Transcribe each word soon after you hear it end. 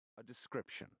a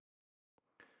description.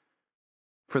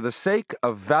 For the sake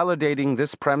of validating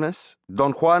this premise,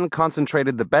 Don Juan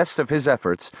concentrated the best of his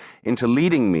efforts into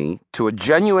leading me to a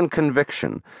genuine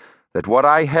conviction that what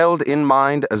I held in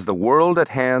mind as the world at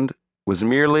hand was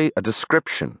merely a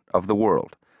description of the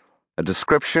world, a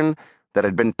description that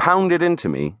had been pounded into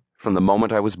me from the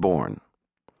moment I was born.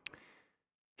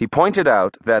 He pointed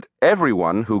out that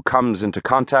everyone who comes into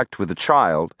contact with a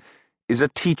child is a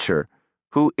teacher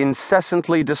who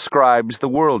incessantly describes the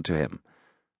world to him,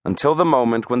 until the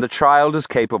moment when the child is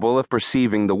capable of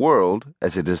perceiving the world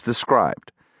as it is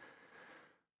described.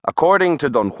 According to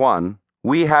Don Juan,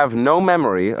 we have no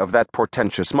memory of that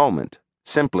portentous moment,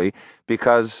 simply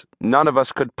because none of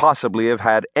us could possibly have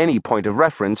had any point of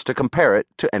reference to compare it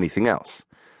to anything else.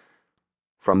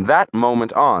 From that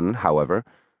moment on, however,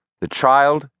 the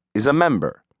child is a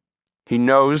member. He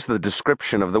knows the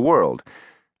description of the world,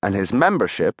 and his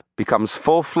membership becomes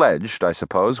full-fledged, I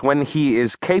suppose, when he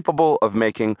is capable of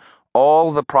making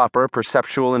all the proper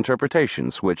perceptual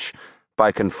interpretations which,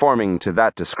 by conforming to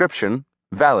that description,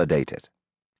 validate it.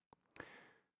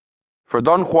 For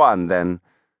Don Juan, then,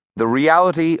 the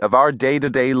reality of our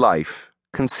day-to-day life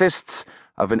consists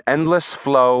of an endless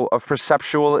flow of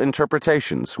perceptual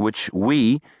interpretations which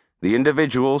we, the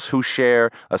individuals who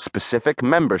share a specific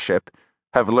membership,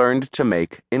 have learned to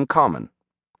make in common.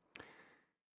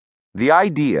 The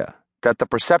idea that the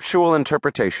perceptual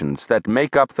interpretations that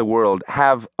make up the world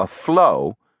have a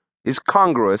flow is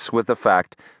congruous with the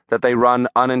fact that they run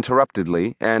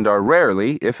uninterruptedly and are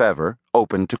rarely, if ever,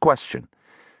 open to question.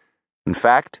 In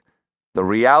fact, the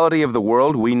reality of the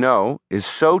world we know is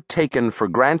so taken for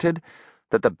granted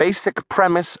that the basic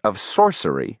premise of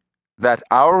sorcery, that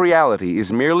our reality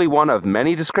is merely one of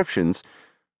many descriptions,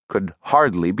 could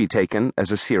hardly be taken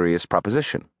as a serious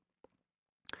proposition.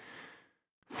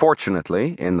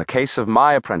 Fortunately, in the case of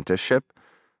my apprenticeship,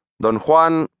 Don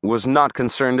Juan was not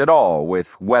concerned at all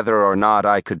with whether or not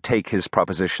I could take his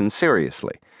proposition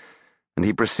seriously, and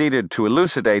he proceeded to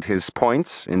elucidate his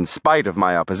points in spite of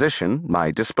my opposition, my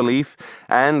disbelief,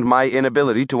 and my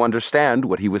inability to understand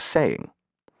what he was saying.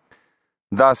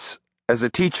 Thus, as a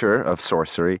teacher of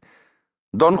sorcery,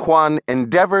 Don Juan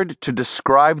endeavored to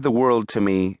describe the world to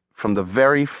me from the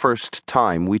very first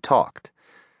time we talked.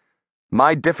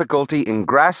 My difficulty in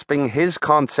grasping his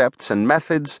concepts and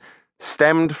methods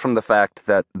stemmed from the fact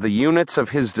that the units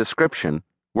of his description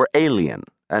were alien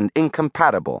and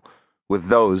incompatible with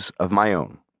those of my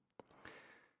own.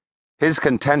 His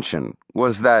contention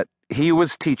was that he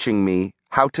was teaching me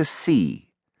how to see,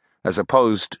 as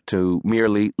opposed to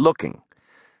merely looking,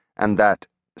 and that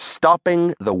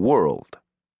stopping the world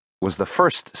was the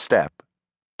first step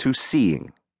to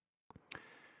seeing.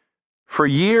 For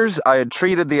years, I had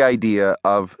treated the idea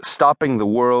of stopping the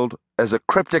world as a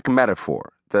cryptic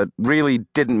metaphor that really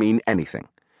didn't mean anything.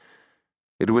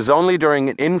 It was only during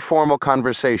an informal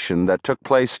conversation that took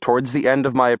place towards the end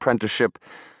of my apprenticeship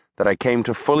that I came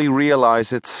to fully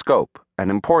realize its scope and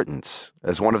importance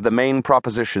as one of the main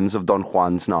propositions of Don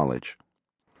Juan's knowledge.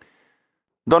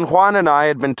 Don Juan and I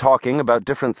had been talking about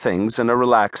different things in a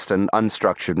relaxed and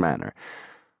unstructured manner.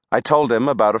 I told him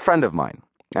about a friend of mine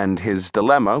and his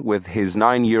dilemma with his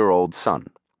 9-year-old son.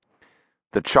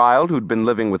 The child who'd been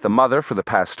living with the mother for the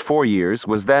past 4 years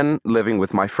was then living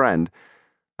with my friend,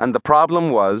 and the problem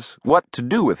was what to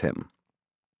do with him.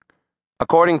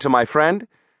 According to my friend,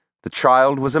 the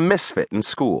child was a misfit in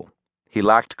school. He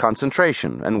lacked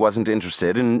concentration and wasn't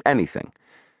interested in anything.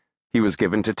 He was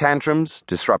given to tantrums,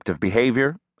 disruptive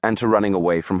behavior, and to running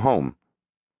away from home.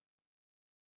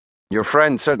 "Your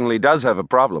friend certainly does have a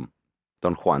problem,"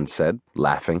 Don Juan said,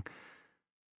 laughing.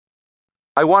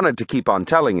 I wanted to keep on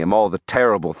telling him all the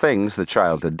terrible things the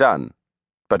child had done,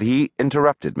 but he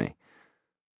interrupted me.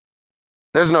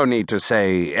 "There's no need to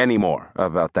say any more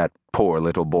about that poor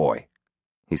little boy,"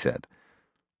 he said.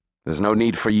 "There's no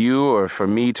need for you or for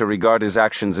me to regard his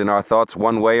actions in our thoughts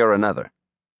one way or another."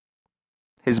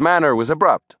 His manner was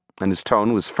abrupt, and his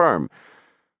tone was firm,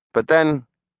 but then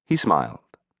he smiled.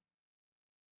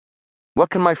 "What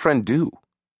can my friend do?"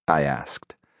 I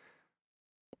asked.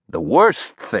 "The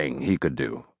worst thing he could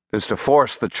do is to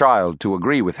force the child to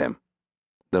agree with him,"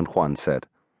 Don Juan said.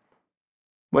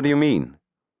 "What do you mean?"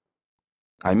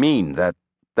 "I mean that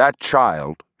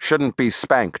child shouldn't be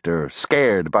spanked or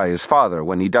scared by his father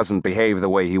when he doesn't behave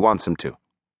the way he wants him to."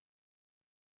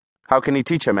 "How can he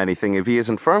teach him anything if he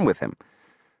isn't firm with him?"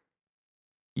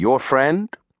 "Your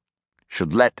friend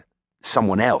should let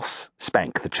someone else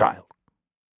spank the child."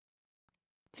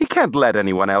 "He can't let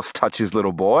anyone else touch his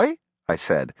little boy," I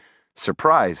said,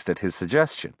 surprised at his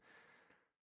suggestion.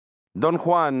 Don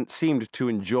Juan seemed to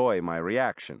enjoy my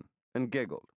reaction and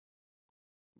giggled.